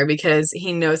playing her because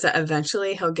he knows that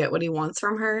eventually he'll get what he wants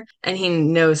from her. And he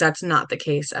knows that's not the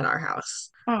case at our house.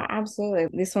 Oh, absolutely.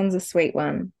 This one's a sweet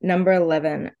one. Number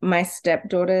 11. My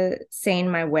stepdaughter seen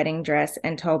my wedding dress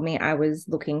and told me I was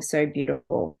looking so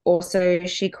beautiful. Also,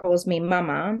 she calls me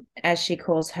mama, as she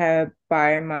calls her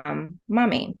bio mum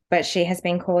mummy. But she has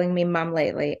been calling me mum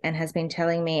lately and has been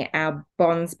telling me our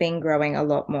bond's been growing a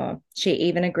lot more. She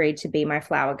even agreed to be my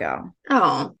flower girl.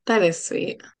 Oh, that is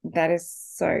sweet. That is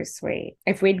so sweet.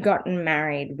 If we'd gotten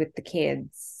married with the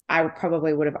kids, I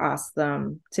probably would have asked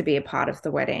them to be a part of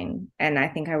the wedding. And I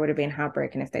think I would have been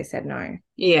heartbroken if they said no.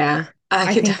 Yeah.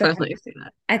 I could definitely see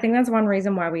that. I think that's one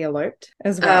reason why we eloped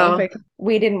as well, because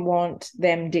we didn't want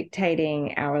them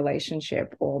dictating our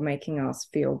relationship or making us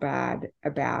feel bad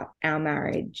about our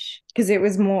marriage. Because it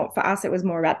was more, for us, it was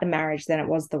more about the marriage than it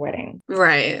was the wedding.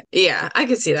 Right. Yeah, I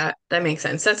could see that. That makes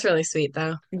sense. That's really sweet,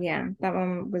 though. Yeah, that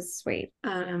one was sweet.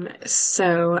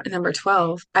 So number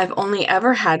 12, I've only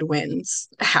ever had wins.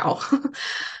 How?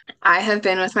 I have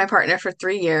been with my partner for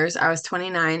 3 years. I was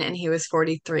 29 and he was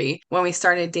 43 when we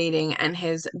started dating, and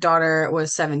his daughter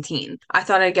was 17. I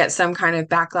thought I'd get some kind of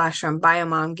backlash from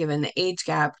Biomom given the age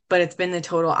gap, but it's been the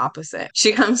total opposite.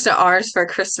 She comes to ours for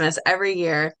Christmas every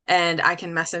year, and I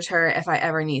can message her if I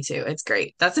ever need to. It's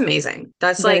great. That's amazing.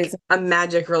 That's like a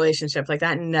magic relationship. Like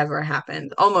that never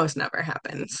happens. Almost never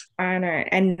happens. I know.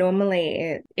 And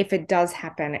normally, if it does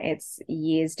happen, it's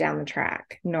years down the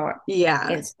track, not.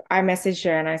 Yeah. I messaged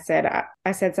her and I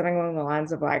said something along the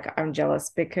lines of like, I'm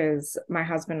jealous because my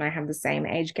husband and I have the same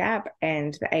age gap,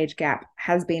 and the age gap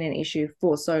has been an issue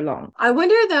for so long. I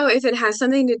wonder though if it has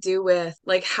something to do with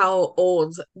like how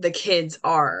old the kids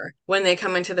are when they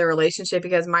come into the relationship,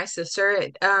 because my sister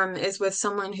is with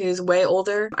someone who's way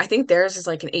older. I think theirs is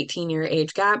like an 18-year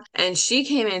age gap, and she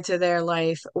came into their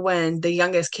life when the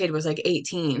youngest kid was like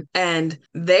 18, and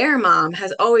their mom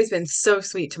has always been so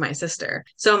sweet to my sister.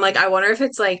 So I'm like, I wonder if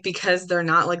it's like because they're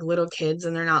not like little kids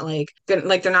and they're not like they're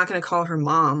not going to call her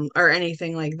mom or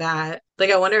anything like that. Like,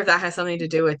 I wonder if that has something to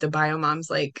do with the Biomom's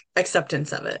like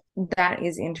acceptance of it. That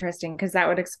is interesting because that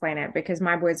would explain it, because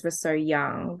my boys were so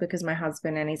young because my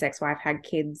husband and his ex-wife had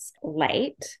kids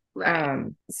late. Right.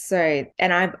 So,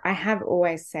 and I have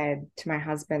always said to my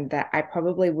husband that I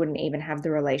probably wouldn't even have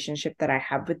the relationship that I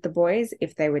have with the boys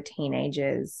if they were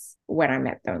teenagers when I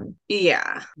met them.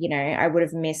 Yeah. You know, I would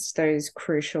have missed those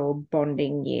crucial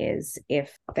bonding years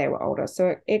if they were older.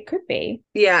 So it could be.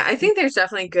 Yeah, I think there's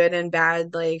definitely good and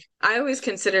bad. Like, I always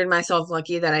considered myself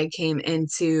lucky that I came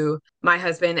into my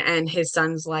husband and his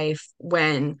son's life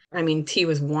when, I mean, T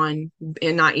was one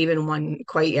and not even one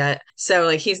quite yet. So,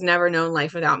 like, he's never known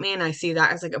life without me. And I see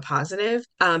that as like a positive.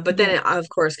 But then it, of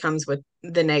course, comes with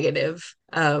the negative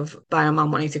of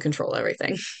Biomom wanting to control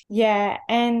everything. Yeah.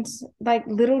 And like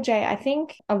little J, I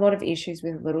think a lot of issues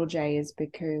with little J is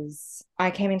because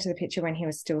I came into the picture when he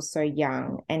was still so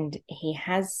young, and he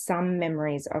has some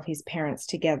memories of his parents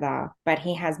together, but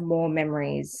he has more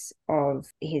memories of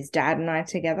his dad and I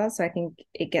together. So I think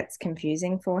it gets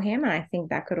confusing for him. And I think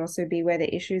that could also be where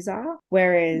the issues are.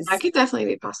 Whereas that could definitely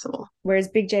be possible. Whereas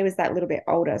Big J was that little bit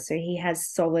older. So he has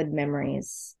solid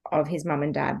memories of his mum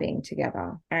and dad being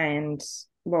together. And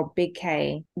well, Big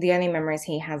K, the only memories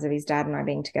he has of his dad and I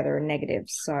being together are negative.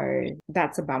 So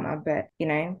that's a bummer. But, you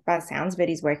know, by the sounds of it,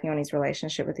 he's working on his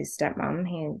relationship with his stepmom.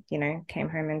 He, you know, came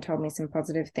home and told me some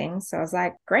positive things. So I was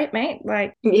like, great, mate.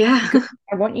 Like, yeah,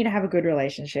 I want you to have a good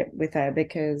relationship with her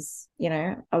because, you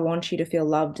know, I want you to feel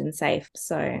loved and safe.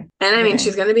 So, and I mean,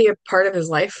 she's going to be a part of his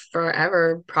life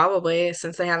forever, probably,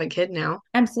 since they have a kid now.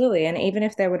 Absolutely. And even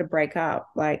if they were to break up,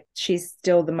 like, she's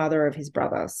still the mother of his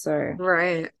brother. So,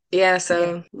 right. Yeah,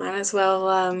 so might as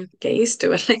well get used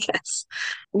to it, I guess.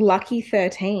 Lucky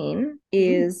 13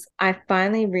 is I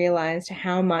finally realized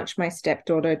how much my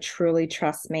stepdaughter truly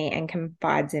trusts me and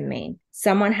confides in me.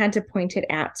 Someone had to point it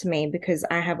out to me because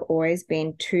I have always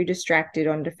been too distracted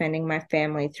on defending my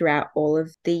family throughout all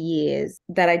of the years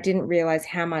that I didn't realize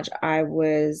how much I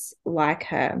was like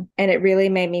her. And it really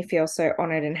made me feel so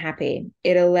honored and happy.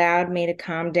 It allowed me to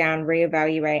calm down,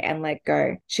 reevaluate, and let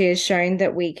go. She has shown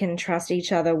that we can trust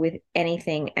each other with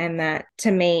anything, and that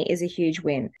to me is a huge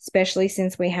win, especially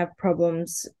since we have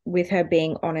problems with her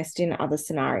being honest in other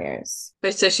scenarios.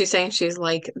 But so she's saying she's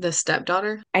like the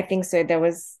stepdaughter? I think so. There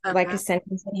was like a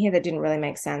sentence in here that didn't really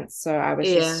make sense. So I was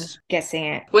just guessing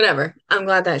it. Whatever. I'm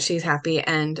glad that she's happy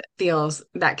and feels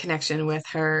that connection with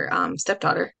her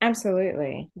stepdaughter.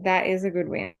 Absolutely. That is a good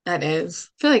win. That is.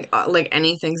 I feel like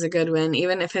anything's a good win,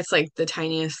 even if it's like the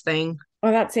tiniest thing.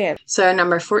 Well, that's it. So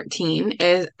number 14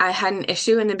 is I had an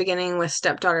issue in the beginning with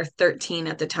stepdaughter 13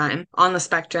 at the time on the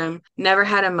spectrum. Never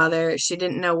had a mother. She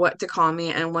didn't know what to call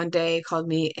me, and one day called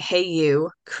me, "Hey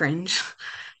you." Cringe.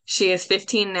 She is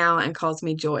 15 now and calls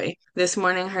me Joy. This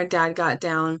morning, her dad got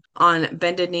down on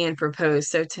bended knee and proposed.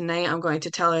 So tonight, I'm going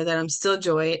to tell her that I'm still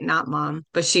Joy, not mom,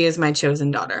 but she is my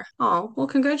chosen daughter. Oh, well,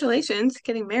 congratulations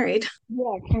getting married.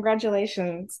 Yeah,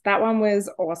 congratulations. That one was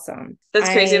awesome. That's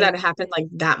crazy that it happened like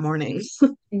that morning.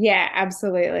 Yeah,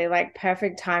 absolutely. Like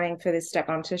perfect timing for this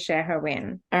stepmom to share her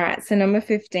win. All right. So number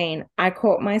 15, I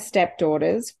caught my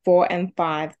stepdaughters, 4 and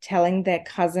 5, telling their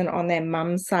cousin on their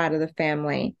mum's side of the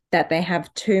family that they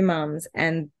have two mums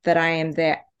and that I am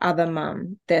their other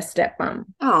mum, their stepmom.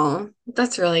 Oh,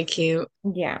 That's really cute.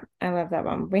 Yeah, I love that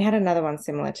one. We had another one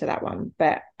similar to that one,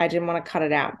 but I didn't want to cut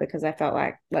it out because I felt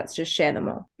like let's just share them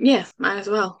all. Yeah, might as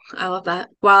well. I love that.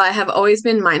 While I have always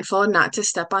been mindful not to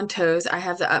step on toes, I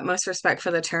have the utmost respect for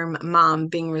the term mom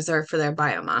being reserved for their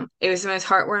bio mom. It was the most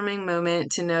heartwarming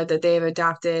moment to know that they have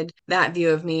adopted that view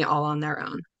of me all on their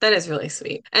own. That is really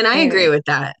sweet. And I agree with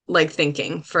that, like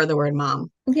thinking for the word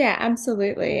mom. Yeah,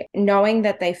 absolutely. Knowing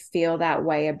that they feel that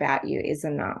way about you is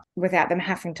enough without them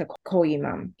having to call you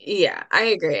mum. Yeah, I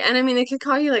agree. And I mean, they could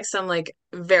call you like some like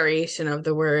variation of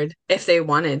the word if they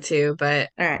wanted to, but.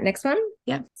 All right, next one.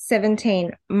 Yeah.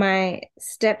 17. My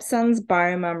stepson's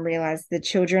bio mum realized the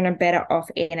children are better off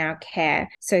in our care,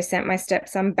 so sent my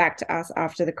stepson back to us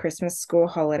after the Christmas school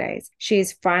holidays. She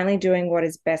is finally doing what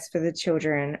is best for the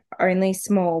children. Only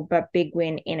small but big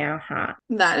win in our heart.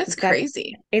 That is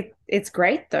crazy. It's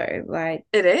great though. Like,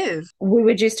 it is. We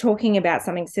were just talking about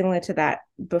something similar to that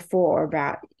before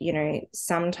about,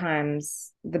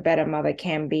 sometimes the better mother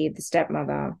can be the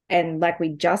stepmother. And like we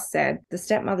just said, the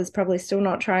stepmother's probably still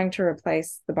not trying to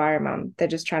replace the bio mum. They're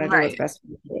just trying to do what's best for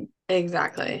the kid.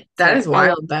 Exactly. That is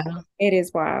wild though. It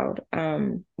is wild.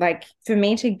 Like for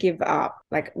me to give up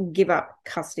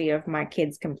custody of my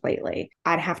kids completely,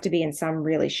 I'd have to be in some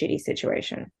really shitty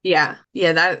situation. Yeah.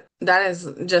 That is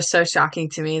just so shocking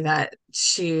to me that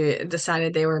she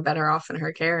decided they were better off in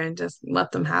her care and just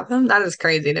let them have them. That is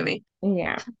crazy to me.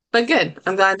 Yeah. But good.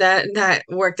 I'm glad that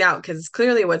worked out because it's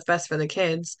clearly what's best for the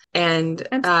kids. And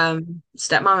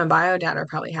stepmom and bio dad are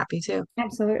probably happy too.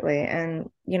 Absolutely. And,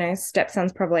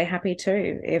 stepson's probably happy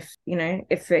too if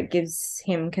it gives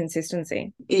him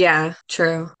consistency. Yeah,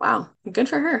 true. Wow. Good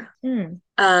for her.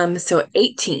 So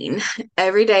 18.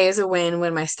 Every day is a win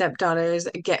when my stepdaughters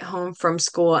get home from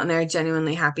school and they're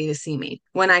genuinely happy to see me.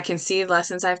 When I can see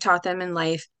lessons I've taught them in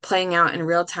life playing out in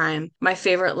real time, my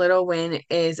favorite little win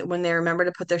is when they remember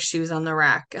to put their shoes on the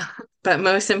rack. But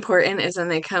most important is when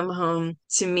they come home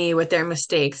to me with their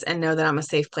mistakes and know that I'm a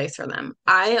safe place for them.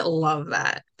 I love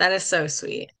that. That is so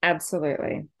sweet.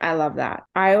 Absolutely. I love that.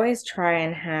 I always try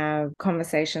and have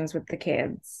conversations with the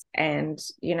kids. And,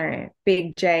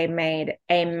 Big J made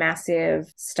a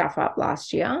massive stuff up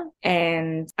last year.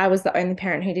 And I was the only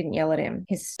parent who didn't yell at him.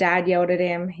 His dad yelled at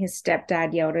him. His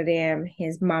stepdad yelled at him.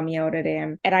 His mum yelled at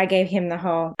him. And I gave him the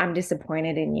whole, I'm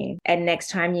disappointed in you. And next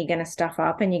time you're going to stuff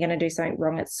up and you're going to do something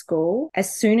wrong at school,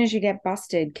 as soon as you get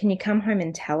busted, can you come home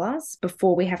and tell us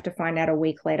before we have to find out a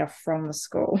week later from the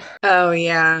school? Oh,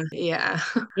 yeah. Yeah.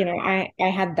 I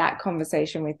had that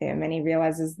conversation with him and he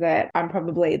realizes that I'm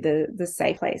probably the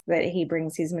safe place, that he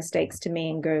brings his mistakes to me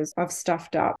and goes, I've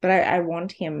stuffed up. But I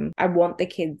want the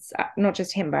kids, not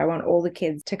just him, but I want all the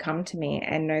kids to come to me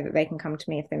and know that they can come to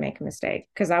me if they make a mistake.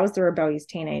 Because I was the rebellious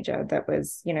teenager that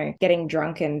was, getting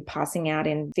drunk and passing out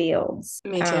in fields.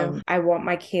 Me too. I want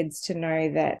my kids to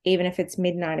know that even if it's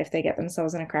midnight, if they get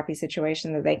themselves in a crappy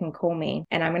situation, that they can call me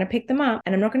and I'm going to pick them up,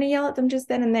 and I'm not going to yell at them just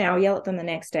then and there. I'll yell at them the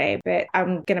next day, but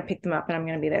I'm going to pick them up and I'm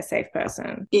going to be their safe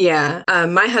person. Yeah.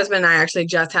 My husband and I actually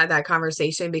just had that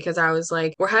conversation because I was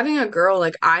like, we're having a girl.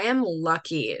 Like, I am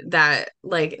lucky that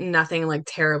like nothing like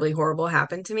terribly horrible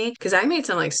happened to me, because I made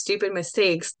some like stupid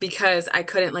mistakes because I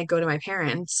couldn't like go to my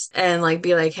parents and like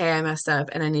be like, hey, I messed up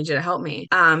and I need you to help me.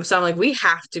 So I'm like, we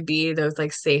have to be those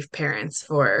like safe parents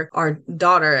for our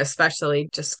daughter, especially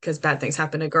just because bad things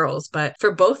happen to girls, but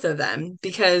for both of them,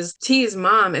 because T's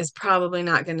mom is probably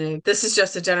not going to, this is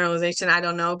just a generalization, I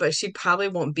don't know, but she probably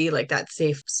won't be like that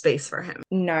safe space for him.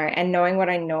 No, and knowing what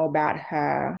I know about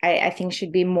her, I think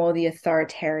she'd be more the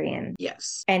authoritarian.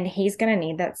 Yes. And he's going to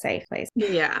need that safe place.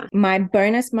 Yeah. My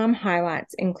bonus mum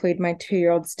highlights include my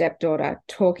 2-year-old stepdaughter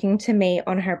talking to me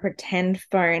on her pretend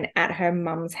phone at her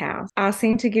mum's house,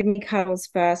 asking to give me cuddles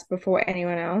first before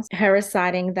anyone else, her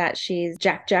reciting that she's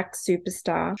Jack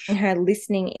superstar, and her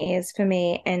listening ears for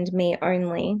me and me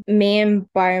only, me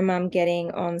and bio mum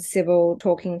getting on civil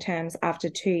talking terms after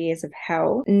 2 years of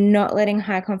hell, not letting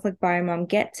high conflict bio mum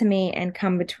get to me and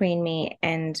come between me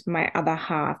and my other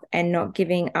half, and not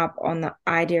giving up on the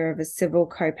idea of a civil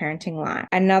co-parenting life.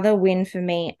 Another win for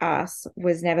me, us,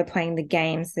 was never playing the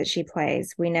games that she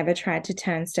plays. We never tried to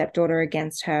turn stepdaughter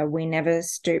against her. We never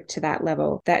stooped to that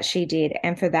level that she did.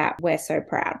 And for that, we're so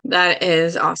proud. That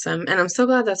is awesome. And I'm so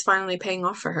glad that's finally paying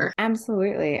off for her.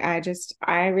 Absolutely.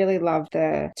 I really love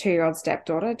the 2-year-old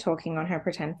stepdaughter talking on her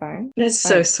pretend phone. It's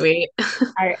so sweet.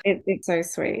 It's so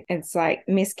sweet. It's like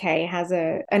Miss K has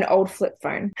an old flip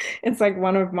phone. It's like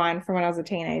one of mine from when I was a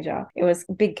teenager. It was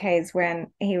Big K's when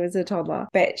he was a toddler,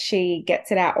 but she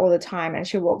gets it out all the time and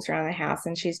she walks around the house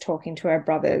and she's talking to her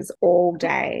brothers all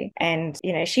day. And,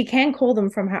 you know, she can call them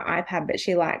from her iPad, but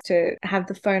she likes to have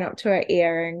the phone up to her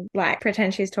ear and like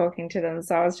pretend she's talking to them.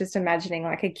 So I was just imagining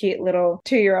like a cute little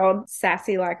 2-year-old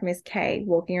sassy like Miss K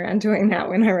walking around doing that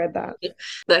when I read that.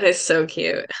 That is so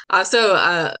cute.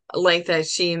 Also, like that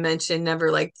she mentioned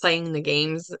never like playing the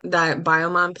games that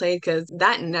Biomom played, because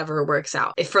that never works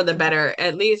out for the better.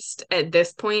 At least at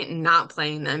this point, not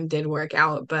playing them did work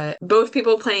out, but both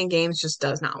people playing games just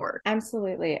does not work.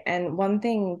 Absolutely. And one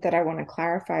thing that I want to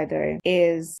clarify though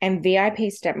is, and VIP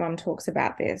Stepmom talks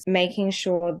about this, making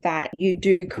sure that you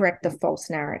do correct the false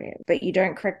narrative, but you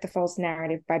don't correct the false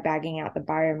narrative by bagging out the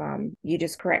Biomom. You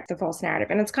just correct the false narrative.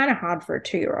 And it's kind of hard for a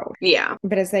 2-year-old. Yeah.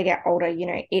 But as they get older, you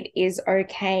know, it is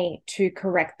okay to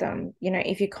correct them. You know,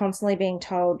 if you're constantly being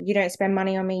told, you don't spend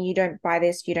money on me, you don't buy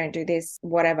this, you don't do this,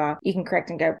 whatever, you can correct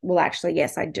and go, well, actually,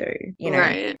 yes, I do. You know,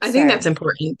 right. I think that's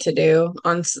important to do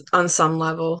on some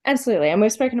level. Absolutely. And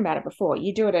we've spoken about it before.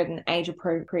 You do it at an age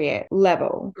appropriate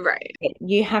level. Right.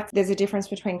 There's a difference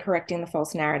between correcting the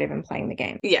false narrative and playing the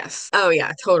game. Yes. Oh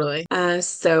yeah, totally.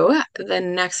 So the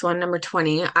next one, number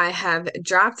 20, I have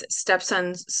dropped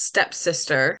stepson's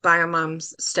stepsister,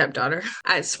 Biomom's stepdaughter,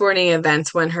 at sporting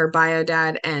events when her bio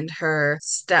dad and her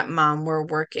stepmom were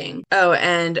working. Oh,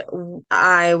 and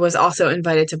I was also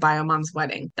invited to Biomom's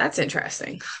wedding. That's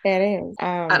interesting. It is.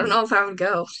 I don't know if I would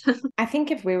go. I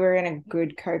think if we were in a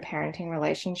good co-parenting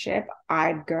relationship,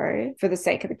 I'd go for the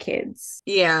sake of the kids.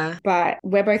 Yeah. But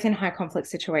we're both in high conflict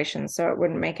situations, so it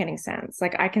wouldn't make any sense.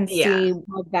 Like I can see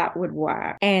how that would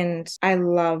work. And I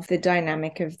love the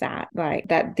dynamic of that. Like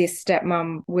that this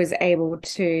stepmom was able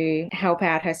to help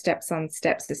out her stepson's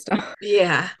stepsister.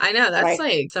 Yeah, I know. That's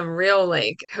like some real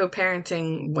like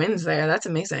co-parenting wins there. That's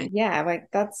amazing. Yeah, like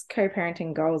that's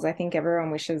co-parenting goals. I think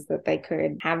everyone wishes that they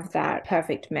could have that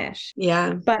perfect mesh.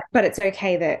 Yeah. But it's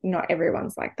okay that not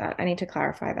everyone's like that. I need to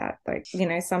clarify that. Like, you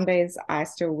know, some days I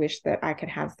still wish that I could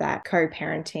have that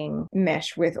co-parenting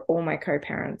mesh with all my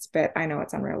co-parents, but I know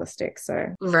it's unrealistic.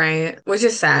 So right, which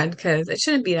is sad because it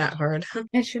shouldn't be that hard.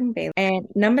 It shouldn't be. And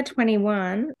number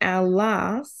 21, our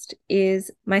last,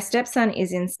 is my stepson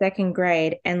is in 2nd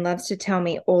grade and loves to tell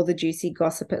me all the juicy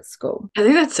gossip at school. I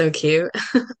think that's so cute.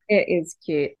 It is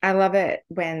cute. I love it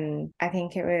when, I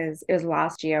think it was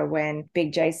last year when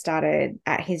Big J started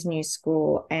at his new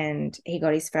school and he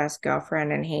got his first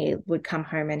girlfriend, and he would come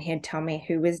home and he'd tell me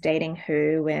who was dating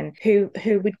who and who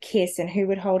would kiss and who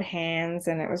would hold hands,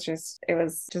 and it was just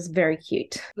very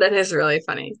cute. That is really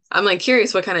funny. I'm like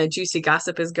curious what kind of juicy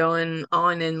gossip is going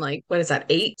on in like, what is that,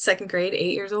 2nd grade,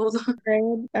 8 years old?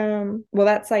 Well,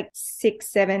 that's like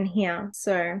 6, 7 here.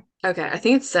 So okay, I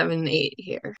think it's 7, 8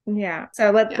 here. Yeah. So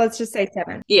let's just say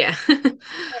 7. Yeah.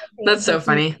 That's so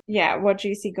funny. Yeah, what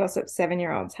juicy gossip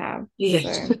 7-year-olds have.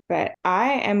 Yeah. So, but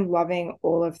I am loving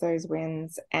all of those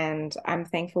wins, and I'm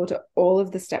thankful to all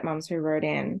of the stepmoms who wrote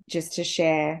in just to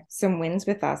share some wins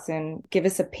with us and give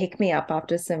us a pick-me-up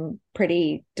after some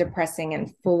pretty depressing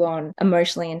and full-on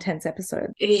emotionally intense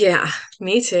episodes. Yeah,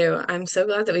 me too. I'm so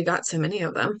glad that we got so many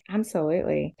of them.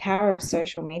 Absolutely. Power of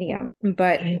social media.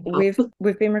 But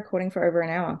we've been recording for over an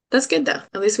hour. That's good though.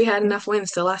 At least we had enough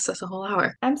wins to last us a whole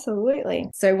hour. Absolutely.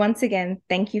 So once again,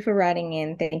 thank you for writing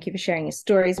in. Thank you for sharing your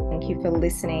stories. Thank you for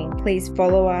listening. Please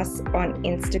follow us on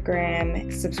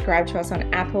Instagram, subscribe to us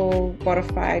on Apple,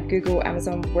 Spotify, Google,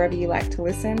 Amazon, wherever you like to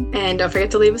listen. And don't forget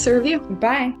to leave us a review.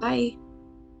 Bye. Bye.